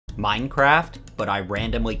Minecraft, but I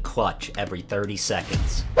randomly clutch every 30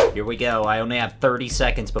 seconds. Here we go. I only have 30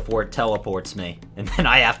 seconds before it teleports me, and then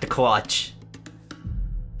I have to clutch.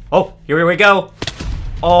 Oh, here we go.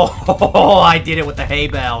 Oh, I did it with the hay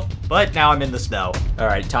bale, but now I'm in the snow. All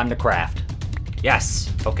right, time to craft.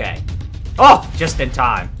 Yes, okay. Oh, just in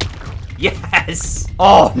time. Yes.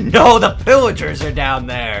 Oh no, the pillagers are down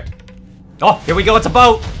there. Oh, here we go, it's a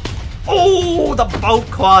boat. Oh, the boat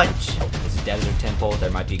clutch. This is Desert Temple,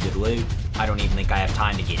 there might be good loot. I don't even think I have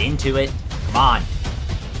time to get into it. Come on.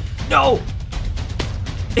 No.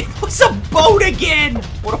 It was a boat again.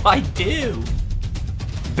 What do I do?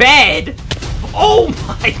 Bed? Oh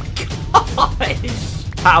my gosh!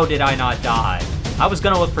 How did I not die? I was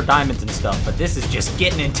gonna look for diamonds and stuff, but this is just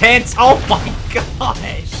getting intense. Oh my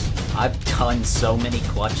gosh! I've done so many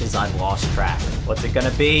clutches, I've lost track. What's it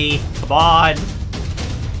gonna be? Come on!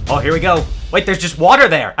 Oh, here we go. Wait, there's just water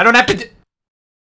there. I don't have to